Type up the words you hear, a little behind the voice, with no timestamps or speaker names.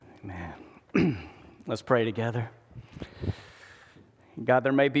Man, let's pray together. God,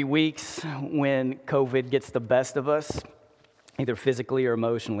 there may be weeks when COVID gets the best of us, either physically or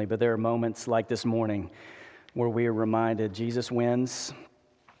emotionally, but there are moments like this morning where we are reminded Jesus wins,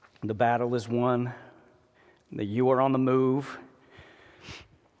 the battle is won, that you are on the move.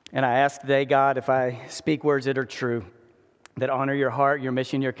 And I ask today, God, if I speak words that are true, that honor your heart, your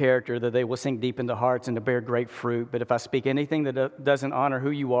mission, your character, that they will sink deep into hearts and to bear great fruit. But if I speak anything that doesn't honor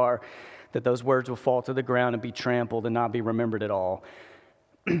who you are, that those words will fall to the ground and be trampled and not be remembered at all.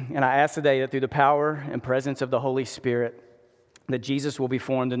 And I ask today that through the power and presence of the Holy Spirit, that Jesus will be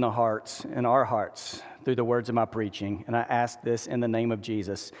formed in the hearts, in our hearts, through the words of my preaching. And I ask this in the name of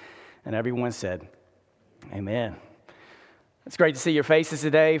Jesus. And everyone said, amen. It's great to see your faces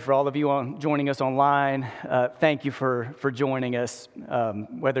today. For all of you joining us online, thank you for joining us.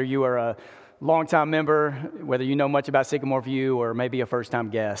 Whether you are a longtime member, whether you know much about Sycamore View, or maybe a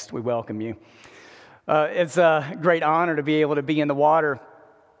first-time guest, we welcome you. It's a great honor to be able to be in the water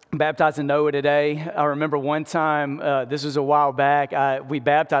baptizing Noah today. I remember one time, this was a while back, we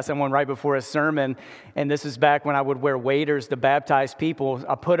baptized someone right before a sermon, and this is back when I would wear waders to baptize people.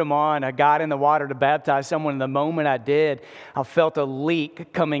 I put them on, I got in the water to baptize someone, and the moment I did, I felt a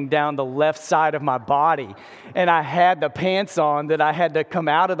leak coming down the left side of my body, and I had the pants on that I had to come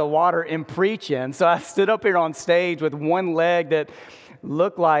out of the water and preach in. So I stood up here on stage with one leg that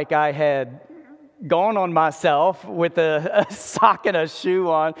looked like I had gone on myself with a sock and a shoe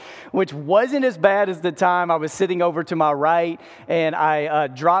on, which wasn't as bad as the time I was sitting over to my right, and I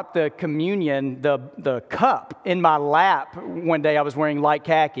dropped the communion, the cup, in my lap one day. I was wearing light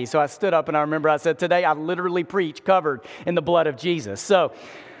khaki, so I stood up and I remember I said, today I literally preach covered in the blood of Jesus. So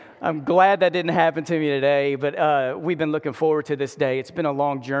I'm glad that didn't happen to me today, but we've been looking forward to this day. It's been a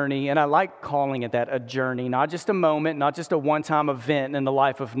long journey, and I like calling it that, a journey, not just a moment, not just a one-time event in the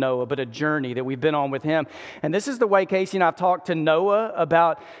life of Noah, but a journey that we've been on with him. And this is the way Casey and I have talked to Noah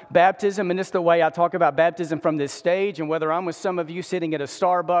about baptism, and this is the way I talk about baptism from this stage, and whether I'm with some of you sitting at a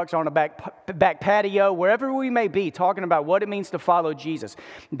Starbucks or on a back patio, wherever we may be, talking about what it means to follow Jesus.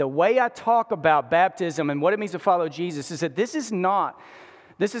 The way I talk about baptism and what it means to follow Jesus is that this is not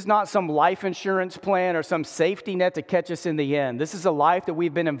some life insurance plan or some safety net to catch us in the end. This is a life that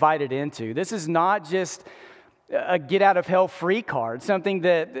we've been invited into. This is not just a get out of hell free card, something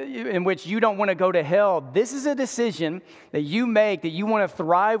that in which you don't want to go to hell. This is a decision that you make, that you want to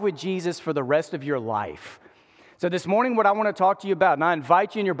thrive with Jesus for the rest of your life. So this morning, what I want to talk to you about, and I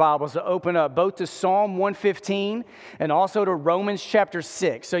invite you in your Bibles to open up both to Psalm 115 and also to Romans chapter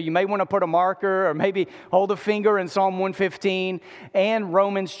 6. So you may want to put a marker or maybe hold a finger in Psalm 115 and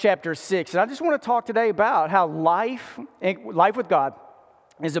Romans chapter 6. And I just want to talk today about how life with God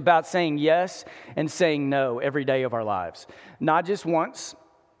is about saying yes and saying no every day of our lives. Not just once,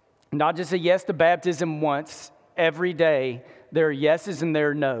 not just a yes to baptism once, every day. There are yeses and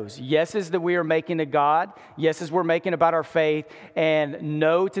there are nos. Yeses that we are making to God, yeses we're making about our faith, and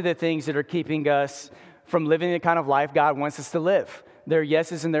no to the things that are keeping us from living the kind of life God wants us to live. There are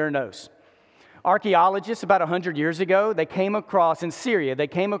yeses and there are nos. Archaeologists about 100 years ago, they came across, in Syria,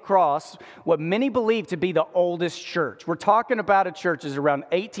 what many believe to be the oldest church. We're talking about a church that's around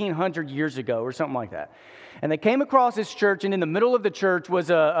 1,800 years ago or something like that. And they came across this church, and in the middle of the church was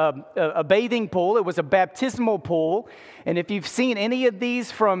a bathing pool. It was a baptismal pool. And if you've seen any of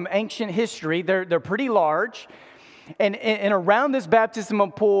these from ancient history, they're pretty large. And around this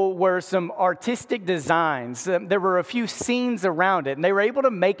baptismal pool were some artistic designs. There were a few scenes around it, and they were able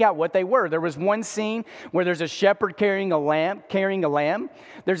to make out what they were. There was one scene where there's a shepherd carrying a lamb.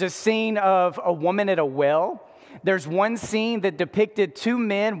 There's a scene of a woman at a well. There's one scene that depicted two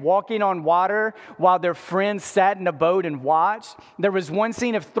men walking on water while their friends sat in a boat and watched. There was one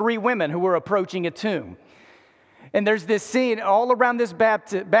scene of three women who were approaching a tomb. And there's this scene all around this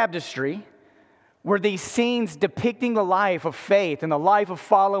baptistry were these scenes depicting the life of faith and the life of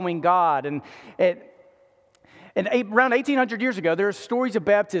following God. And around 1,800 years ago, there are stories of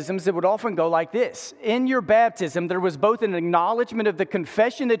baptisms that would often go like this. In your baptism, there was both an acknowledgement of the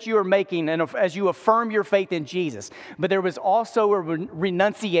confession that you are making and as you affirm your faith in Jesus, but there was also a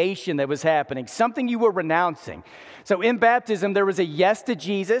renunciation that was happening, something you were renouncing. So in baptism, there was a yes to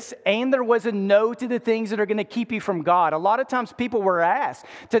Jesus, and there was a no to the things that are going to keep you from God. A lot of times people were asked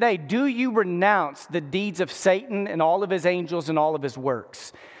today, do you renounce the deeds of Satan and all of his angels and all of his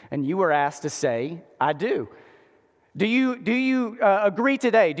works? And you were asked to say, I do. Do you agree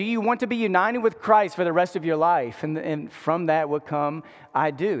today? Do you want to be united with Christ for the rest of your life? And from that would come,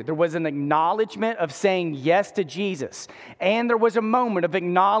 I do. There was an acknowledgement of saying yes to Jesus. And there was a moment of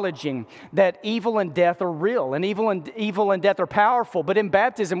acknowledging that evil and death are real. And evil and death are powerful. But in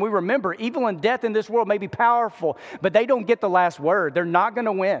baptism, we remember evil and death in this world may be powerful, but they don't get the last word. They're not going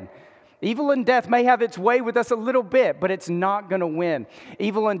to win. Evil and death may have its way with us a little bit, but it's not going to win.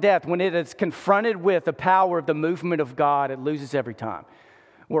 Evil and death, when it is confronted with the power of the movement of God, it loses every time.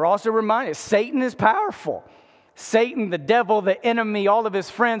 We're also reminded Satan is powerful. Satan, the devil, the enemy, all of his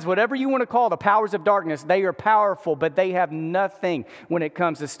friends, whatever you want to call the powers of darkness, they are powerful, but they have nothing when it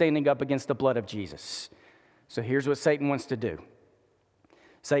comes to standing up against the blood of Jesus. So here's what Satan wants to do.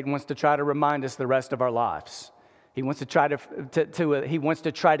 Satan wants to try to remind us the rest of our lives. He wants to try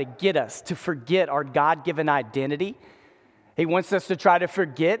to get us to forget our God-given identity. He wants us to try to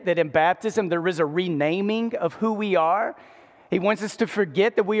forget that in baptism there is a renaming of who we are. He wants us to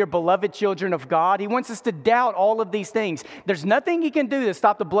forget that we are beloved children of God. He wants us to doubt all of these things. There's nothing he can do to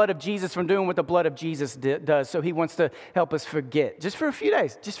stop the blood of Jesus from doing what the blood of Jesus does. So he wants to help us forget. Just for a few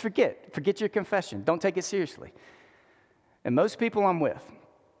days, just forget. Forget your confession. Don't take it seriously. And most people I'm with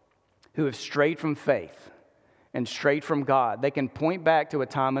who have strayed from faith and strayed from God, they can point back to a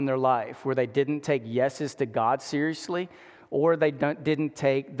time in their life where they didn't take yeses to God seriously, or they didn't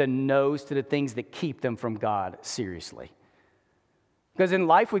take the no's to the things that keep them from God seriously. Because in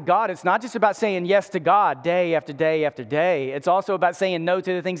life with God, it's not just about saying yes to God day after day after day. It's also about saying no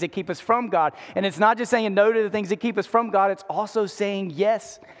to the things that keep us from God. And it's not just saying no to the things that keep us from God, it's also saying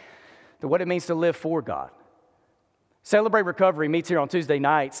yes to what it means to live for God. Celebrate Recovery meets here on Tuesday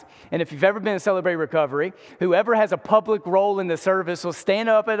nights. And if you've ever been to Celebrate Recovery, whoever has a public role in the service will stand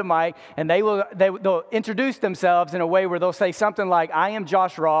up at a mic and they'll introduce themselves in a way where they'll say something like, I am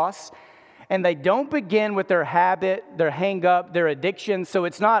Josh Ross. And they don't begin with their habit, their hang-up, their addiction. So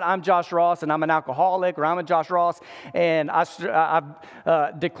it's not, I'm Josh Ross and I'm an alcoholic, or I'm a Josh Ross and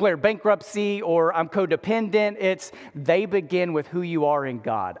I've declared bankruptcy, or I'm codependent. It's, they begin with who you are in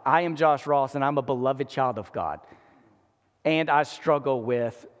God. I am Josh Ross and I'm a beloved child of God. And I struggle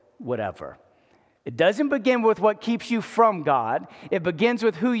with whatever. It doesn't begin with what keeps you from God. It begins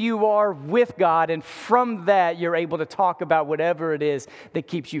with who you are with God. And from that, you're able to talk about whatever it is that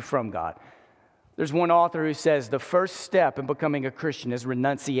keeps you from God. There's one author who says the first step in becoming a Christian is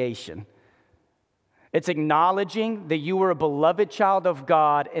renunciation. It's acknowledging that you are a beloved child of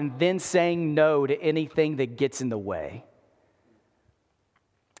God and then saying no to anything that gets in the way.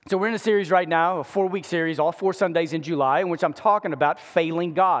 So we're in a series right now, a 4-week series, all 4 Sundays in July, in which I'm talking about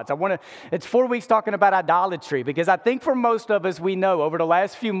failing gods. It's 4 weeks talking about idolatry, because I think for most of us, we know over the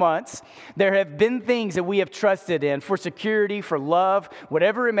last few months, there have been things that we have trusted in for security, for love,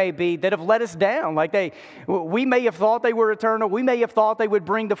 whatever it may be, that have let us down. Like we may have thought they were eternal. We may have thought they would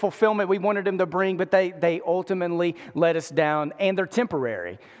bring the fulfillment we wanted them to bring, but they ultimately let us down, and they're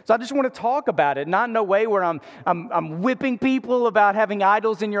temporary. So I just want to talk about it, not in a way where I'm whipping people about having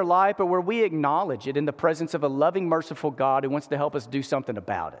idols in your life, but where we acknowledge it in the presence of a loving, merciful God who wants to help us do something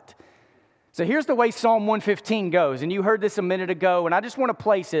about it. So here's the way Psalm 115 goes, and you heard this a minute ago, and I just want to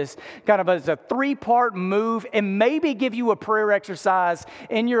place this kind of as a 3-part move and maybe give you a prayer exercise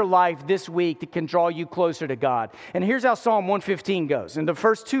in your life this week that can draw you closer to God. And here's how Psalm 115 goes. In the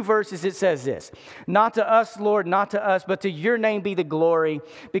first 2 verses, it says this: Not to us, Lord, not to us, but to your name be the glory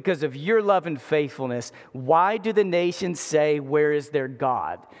because of your love and faithfulness. Why do the nations say, where is their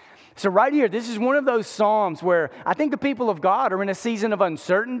God? So right here, this is one of those Psalms where I think the people of God are in a season of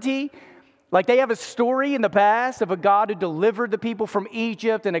uncertainty. Like they have a story in the past of a God who delivered the people from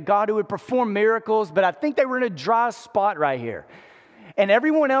Egypt and a God who would perform miracles, but I think they were in a dry spot right here. And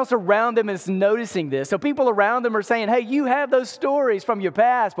everyone else around them is noticing this. So people around them are saying, hey, you have those stories from your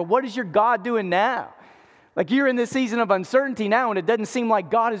past, but what is your God doing now? Like you're in this season of uncertainty now, and it doesn't seem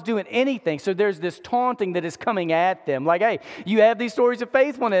like God is doing anything. So there's this taunting that is coming at them. Like, hey, you have these stories of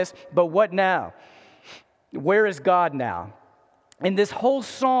faithfulness, but what now? Where is God now? And this whole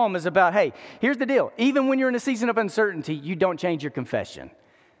psalm is about, hey, here's the deal. Even when you're in a season of uncertainty, you don't change your confession.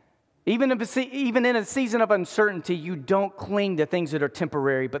 Even in a season of uncertainty, you don't cling to things that are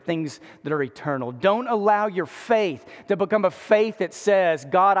temporary, but things that are eternal. Don't allow your faith to become a faith that says,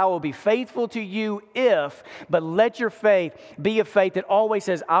 God, I will be faithful to you if, but let your faith be a faith that always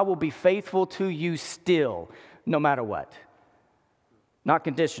says, I will be faithful to you still, no matter what. Not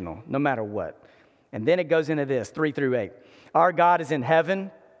conditional, no matter what. And then it goes into this, 3 through 8. Our God is in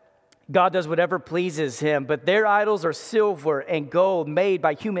heaven. God does whatever pleases him, but their idols are silver and gold made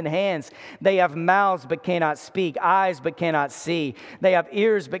by human hands. They have mouths but cannot speak, eyes but cannot see. They have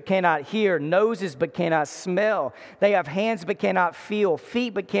ears but cannot hear, noses but cannot smell. They have hands but cannot feel,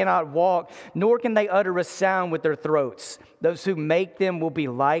 feet but cannot walk, nor can they utter a sound with their throats. Those who make them will be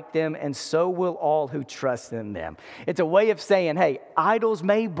like them, and so will all who trust in them. It's a way of saying, hey, idols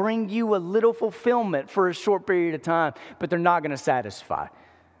may bring you a little fulfillment for a short period of time, but they're not going to satisfy.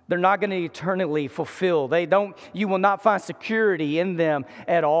 They're not going to eternally fulfill. You will not find security in them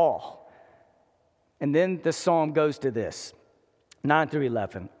at all. And then the psalm goes to this, 9 through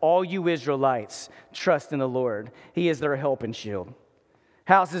 11. All you Israelites, trust in the Lord. He is their help and shield.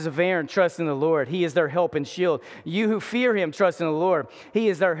 Houses of Aaron, trust in the Lord. He is their help and shield. You who fear him, trust in the Lord. He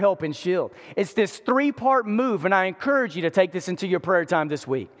is their help and shield. It's this three-part move, and I encourage you to take this into your prayer time this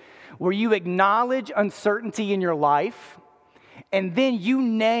week, where you acknowledge uncertainty in your life, and then you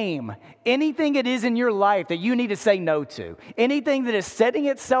name anything it is in your life that you need to say no to. Anything that is setting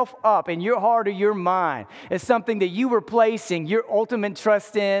itself up in your heart or your mind is something that you were placing your ultimate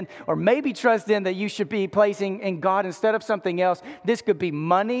trust in, or maybe trust in that you should be placing in God instead of something else. This could be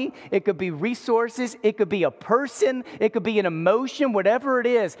money, it could be resources, it could be a person, it could be an emotion, whatever it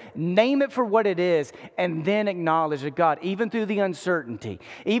is. Name it for what it is, and then acknowledge that God, even through the uncertainty,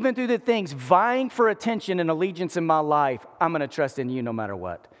 even through the things vying for attention and allegiance in my life, I'm going to trust in you no matter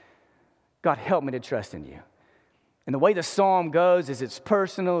what. God, help me to trust in you. And the way the psalm goes is it's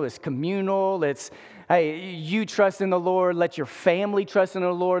personal, it's communal, it's, hey, you trust in the Lord, let your family trust in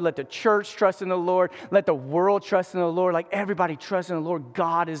the Lord, let the church trust in the Lord, let the world trust in the Lord, like everybody trust in the Lord.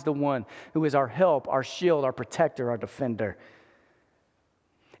 God is the one who is our help, our shield, our protector, our defender.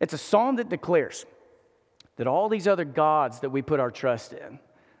 It's a psalm that declares that all these other gods that we put our trust in,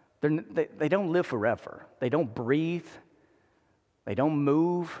 they don't live forever. They don't breathe. They don't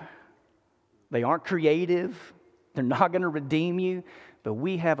move. They aren't creative. They're not going to redeem you. But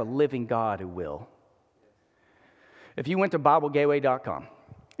we have a living God who will. If you went to BibleGateway.com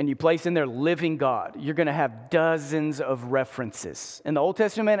and you place in there living God, you're going to have dozens of references in the Old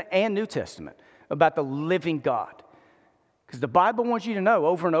Testament and New Testament about the living God. Because the Bible wants you to know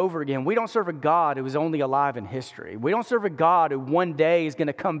over and over again, we don't serve a God who is only alive in history. We don't serve a God who one day is going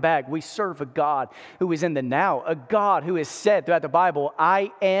to come back. We serve a God who is in the now, a God who has said throughout the Bible,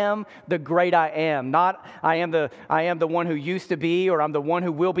 I am the great I am. Not I am the one who used to be, or I'm the one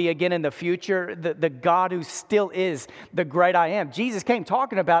who will be again in the future. The God who still is the great I am. Jesus came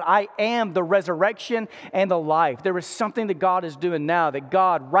talking about I am the resurrection and the life. There is something that God is doing now, that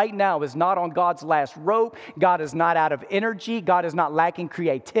God right now is not on God's last rope. God is not out of energy. God is not lacking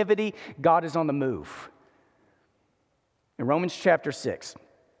creativity. God is on the move. In Romans chapter 6,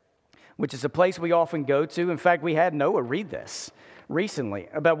 which is a place we often go to. In fact, we had Noah read this recently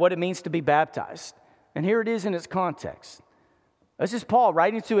about what it means to be baptized. And here it is in its context. This is Paul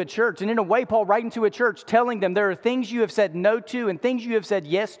writing to a church. And in a way, Paul writing to a church, telling them there are things you have said no to and things you have said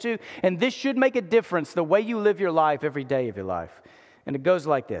yes to. And this should make a difference the way you live your life every day of your life. And it goes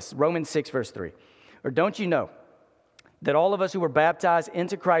like this. Romans 6, verse 3. Or don't you know that all of us who were baptized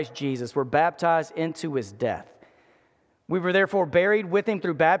into Christ Jesus were baptized into his death? We were therefore buried with him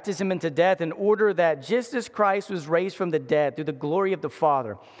through baptism into death, in order that just as Christ was raised from the dead through the glory of the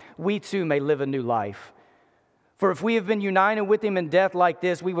Father, we too may live a new life. For if we have been united with him in death like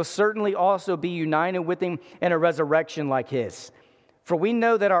this, we will certainly also be united with him in a resurrection like his. For we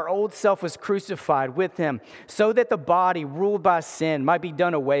know that our old self was crucified with him, so that the body ruled by sin might be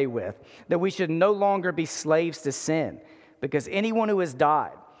done away with, that we should no longer be slaves to sin, because anyone who has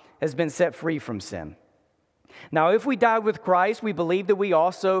died has been set free from sin. Now, if we died with Christ, we believe that we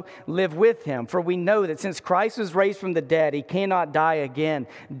also live with him. For we know that since Christ was raised from the dead, he cannot die again.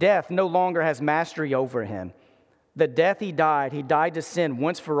 Death no longer has mastery over him. The death he died to sin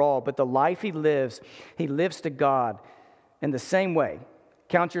once for all, but the life he lives to God. In the same way,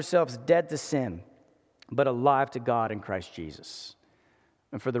 count yourselves dead to sin, but alive to God in Christ Jesus.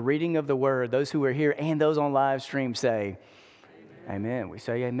 And for the reading of the word, those who are here and those on live stream say, Amen. We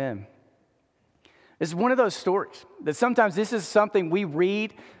say amen. This is one of those stories that sometimes this is something we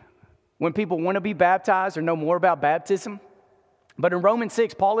read when people want to be baptized or know more about baptism. But in Romans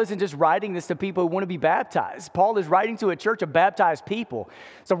 6, Paul isn't just writing this to people who want to be baptized. Paul is writing to a church of baptized people.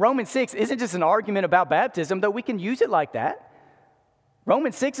 So Romans 6 isn't just an argument about baptism, though we can use it like that.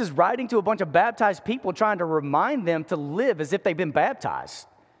 Romans 6 is writing to a bunch of baptized people, trying to remind them to live as if they've been baptized.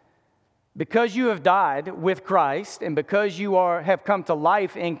 Because you have died with Christ, and because you have come to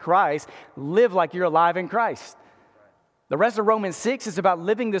life in Christ, live like you're alive in Christ. The rest of Romans 6 is about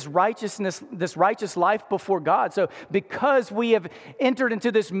living this righteous life before God. So because we have entered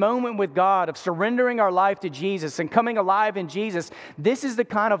into this moment with God of surrendering our life to Jesus and coming alive in Jesus, this is the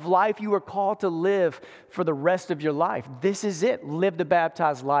kind of life you are called to live for the rest of your life. This is it. Live the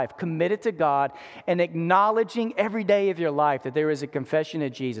baptized life, committed to God and acknowledging every day of your life that there is a confession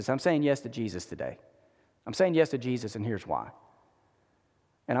of Jesus. I'm saying yes to Jesus today. I'm saying yes to Jesus, and here's why.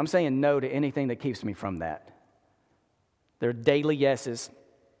 And I'm saying no to anything that keeps me from that. There are daily yeses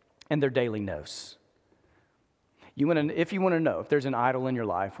and there are daily nos. If you want to know if there's an idol in your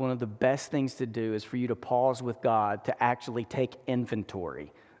life, one of the best things to do is for you to pause with God to actually take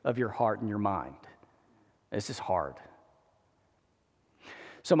inventory of your heart and your mind. This is hard.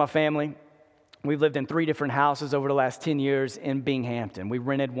 So my family, we've lived in 3 different houses over the last 10 years in Binghamton. We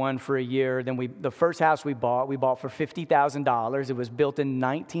rented one for a year. Then the first house we bought for $50,000. It was built in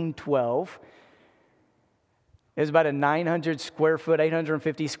 1912. It was about a 900 square foot,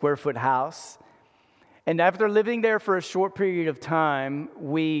 850 square foot house. And after living there for a short period of time,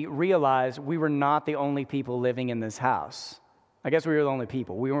 we realized we were not the only people living in this house. I guess we were the only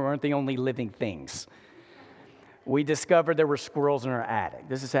people. We weren't the only living things. We discovered there were squirrels in our attic.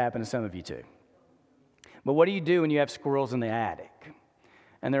 This has happened to some of you too. But what do you do when you have squirrels in the attic?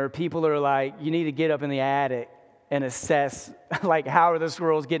 And there are people that are like, you need to get up in the attic and assess, like, how are the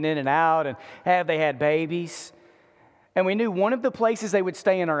squirrels getting in and out, and have they had babies? And we knew one of the places they would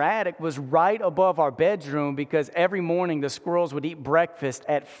stay in our attic was right above our bedroom, because every morning the squirrels would eat breakfast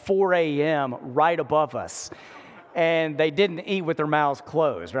at 4 a.m. right above us. And they didn't eat with their mouths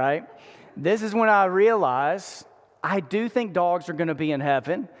closed, right? This is when I realized I do think dogs are going to be in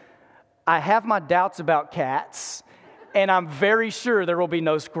heaven. I have my doubts about cats, and I'm very sure there will be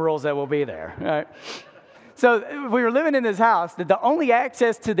no squirrels that will be there, right? So we were living in this house that the only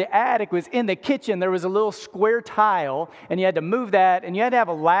access to the attic was in the kitchen. There was a little square tile, and you had to move that, and you had to have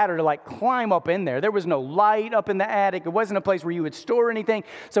a ladder to like climb up in there. There was no light up in the attic. It wasn't a place where you would store anything.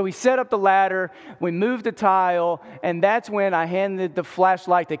 So we set up the ladder, we moved the tile, and that's when I handed the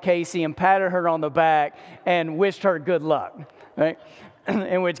flashlight to Casey and patted her on the back and wished her good luck, right?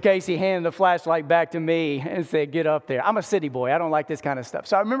 In which Casey handed the flashlight back to me and said, get up there. I'm a city boy. I don't like this kind of stuff.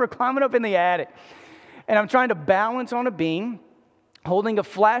 So I remember climbing up in the attic, and I'm trying to balance on a beam, holding a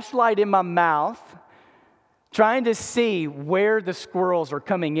flashlight in my mouth, trying to see where the squirrels are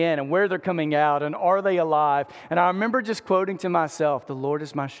coming in and where they're coming out, and are they alive? And I remember just quoting to myself, the Lord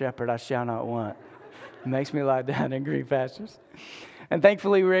is my shepherd, I shall not want. It makes me lie down in green pastures. And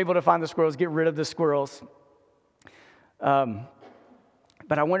thankfully, we were able to find the squirrels, get rid of the squirrels. But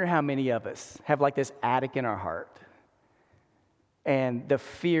I wonder how many of us have like this attic in our heart, and the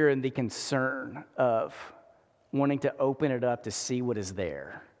fear and the concern of wanting to open it up to see what is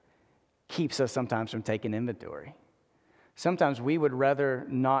there keeps us sometimes from taking inventory. Sometimes we would rather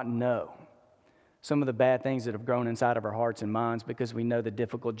not know some of the bad things that have grown inside of our hearts and minds because we know the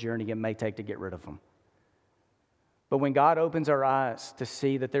difficult journey it may take to get rid of them. But when God opens our eyes to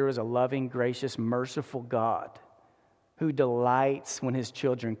see that there is a loving, gracious, merciful God who delights when his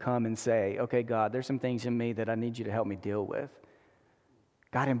children come and say, okay, God, there's some things in me that I need you to help me deal with.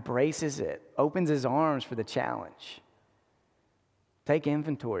 God embraces it, opens his arms for the challenge. Take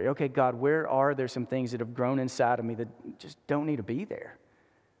inventory. Okay, God, where are there some things that have grown inside of me that just don't need to be there?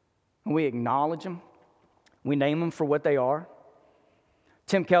 And we acknowledge them. We name them for what they are.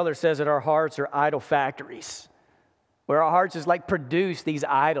 Tim Keller says that our hearts are idol factories, where our hearts just like produce these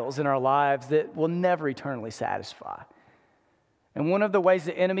idols in our lives that will never eternally satisfy. And one of the ways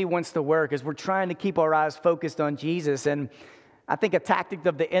the enemy wants to work is we're trying to keep our eyes focused on Jesus. And I think a tactic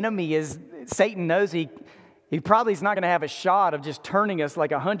of the enemy is Satan knows he probably is not going to have a shot of just turning us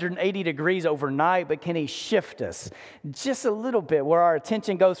like 180 degrees overnight, but can he shift us just a little bit where our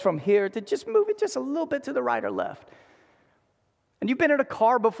attention goes from here to just move it just a little bit to the right or left? And you've been in a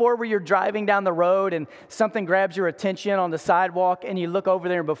car before where you're driving down the road and something grabs your attention on the sidewalk, and you look over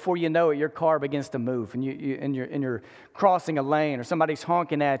there, and before you know it, your car begins to move, and you're crossing a lane, or somebody's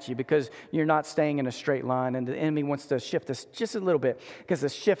honking at you because you're not staying in a straight line, and the enemy wants to shift us just a little bit, because to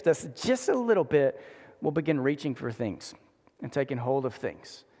shift us just a little bit, we'll begin reaching for things and taking hold of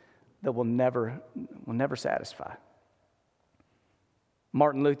things that will never satisfy.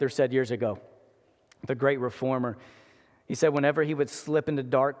 Martin Luther said years ago, the great reformer, he said whenever he would slip into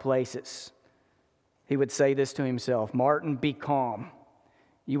dark places, he would say this to himself, Martin, be calm.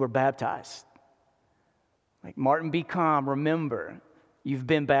 You were baptized. Like, Martin, be calm. Remember, you've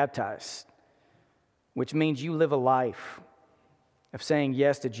been baptized, which means you live a life of saying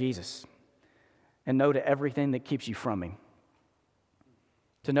yes to Jesus and no to everything that keeps you from him.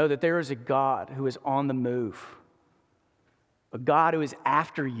 To know that there is a God who is on the move, a God who is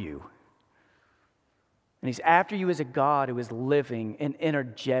after you. And he's after you as a God who is living and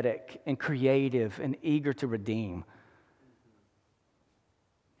energetic and creative and eager to redeem.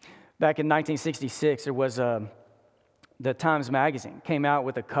 Back in 1966, there was the Times Magazine came out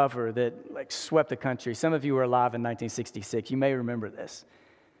with a cover that swept the country. Some of you were alive in 1966. You may remember this.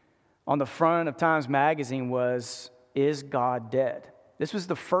 On the front of Times Magazine was, "Is God Dead?" This was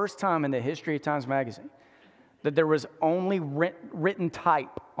the first time in the history of Times Magazine that there was only written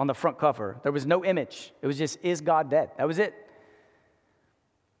type on the front cover. There was no image. It was just, "Is God dead?" That was it.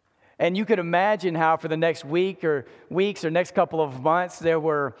 And you could imagine how for the next weeks or next couple of months, there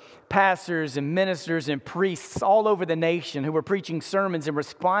were pastors and ministers and priests all over the nation who were preaching sermons in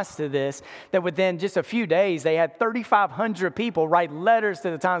response to this, that within just a few days, they had 3,500 people write letters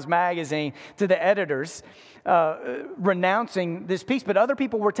to the Times Magazine, to the editors, renouncing this piece. But other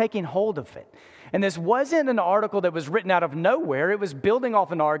people were taking hold of it. And this wasn't an article that was written out of nowhere. It was building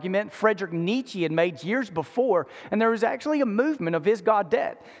off an argument Friedrich Nietzsche had made years before. And there was actually a movement of, "Is God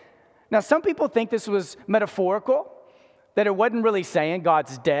dead?" Now, some people think this was metaphorical, that it wasn't really saying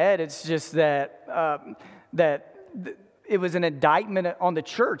God's dead. It's just that it was an indictment on the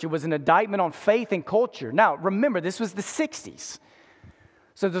church. It was an indictment on faith and culture. Now, remember, this was the 60s.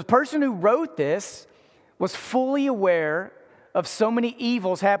 So the person who wrote this was fully aware of so many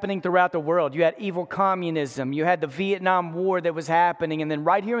evils happening throughout the world. You had evil communism. You had the Vietnam War that was happening. And then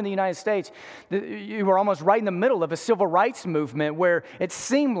right here in the United States, you were almost right in the middle of a civil rights movement where it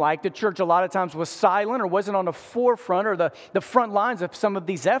seemed like the church a lot of times was silent or wasn't on the forefront or the front lines of some of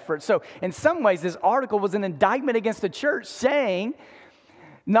these efforts. So in some ways, this article was an indictment against the church, saying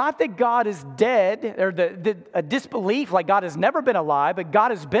not that God is dead, or a disbelief like God has never been alive, but God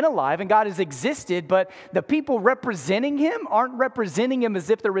has been alive and God has existed, but the people representing him aren't representing him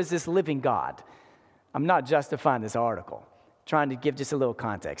as if there is this living God. I'm not justifying this article, trying to give just a little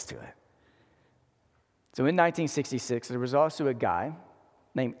context to it. So in 1966, there was also a guy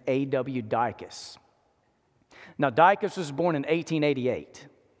named A.W. Dicus. Now, Dicus was born in 1888.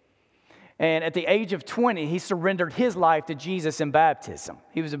 And at the age of 20, he surrendered his life to Jesus in baptism.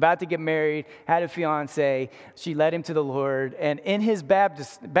 He was about to get married, had a fiancée. She led him to the Lord. And in his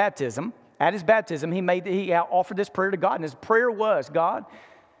baptism, he offered this prayer to God. And his prayer was, "God,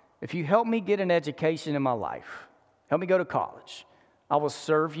 if you help me get an education in my life, help me go to college, I will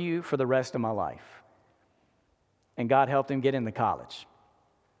serve you for the rest of my life." And God helped him get into college.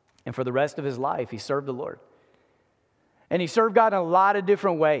 And for the rest of his life, he served the Lord. And he served God in a lot of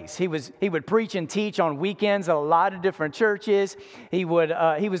different ways. He would preach and teach on weekends at a lot of different churches. He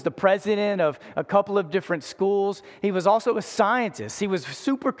was the president of a couple of different schools. He was also a scientist. He was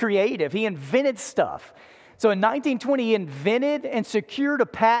super creative. He invented stuff. So in 1920, he invented and secured a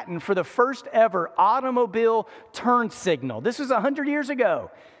patent for the first ever automobile turn signal. This was 100 years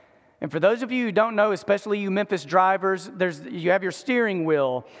ago. And for those of you who don't know, especially you Memphis drivers, you have your steering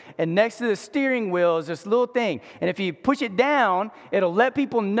wheel, and next to the steering wheel is this little thing. And if you push it down, it'll let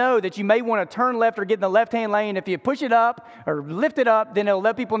people know that you may want to turn left or get in the left-hand lane. If you push it up or lift it up, then it'll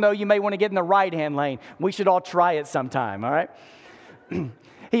let people know you may want to get in the right-hand lane. We should all try it sometime, all right?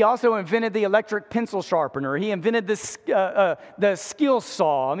 He also invented the electric pencil sharpener. He invented the skill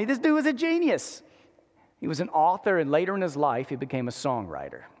saw. I mean, this dude was a genius. He was an author, and later in his life, he became a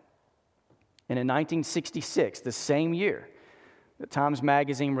songwriter. And in 1966, the same year, the Times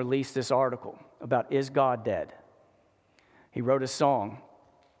Magazine released this article about, "Is God Dead?" He wrote a song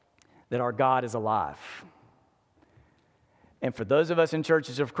that our God is alive. And for those of us in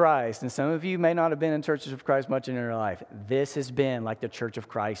Churches of Christ, and some of you may not have been in Churches of Christ much in your life, this has been like the Church of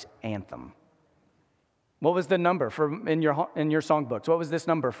Christ anthem. What was the number in your songbooks? What was this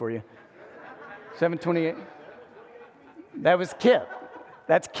number for you? 728? That was Kip.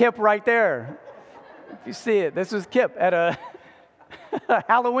 That's Kip right there. If you see it, this was Kip at a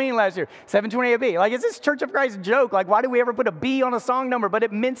Halloween last year. 728B. Like, is this Church of Christ joke? Like, why do we ever put a B on a song number? But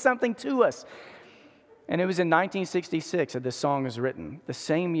it meant something to us. And it was in 1966 that this song was written. The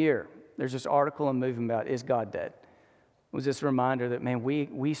same year, there's this article and movement about, "Is God Dead?" It was this reminder that, man,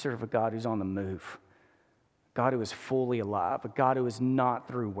 we serve a God who's on the move. God who is fully alive. A God who is not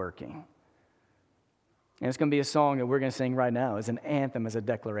through working. And it's going to be a song that we're going to sing right now as an anthem, as a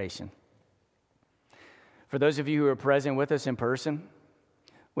declaration. For those of you who are present with us in person,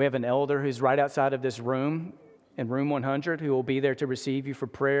 we have an elder who's right outside of this room, in room 100, who will be there to receive you for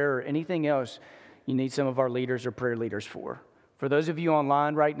prayer or anything else you need some of our leaders or prayer leaders for For those of you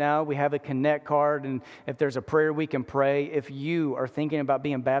online right now, we have a Connect card, and if there's a prayer we can pray, if you are thinking about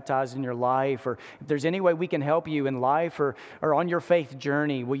being baptized in your life, or if there's any way we can help you in life or on your faith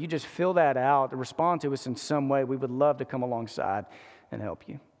journey, will you just fill that out and respond to us in some way? We would love to come alongside and help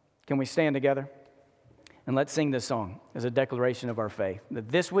you. Can we stand together? And let's sing this song as a declaration of our faith. That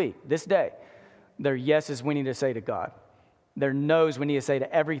this week, this day, there are yeses we need to say to God. There are no's we need to say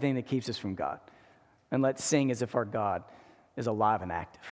to everything that keeps us from God. And let's sing as if our God is alive and active.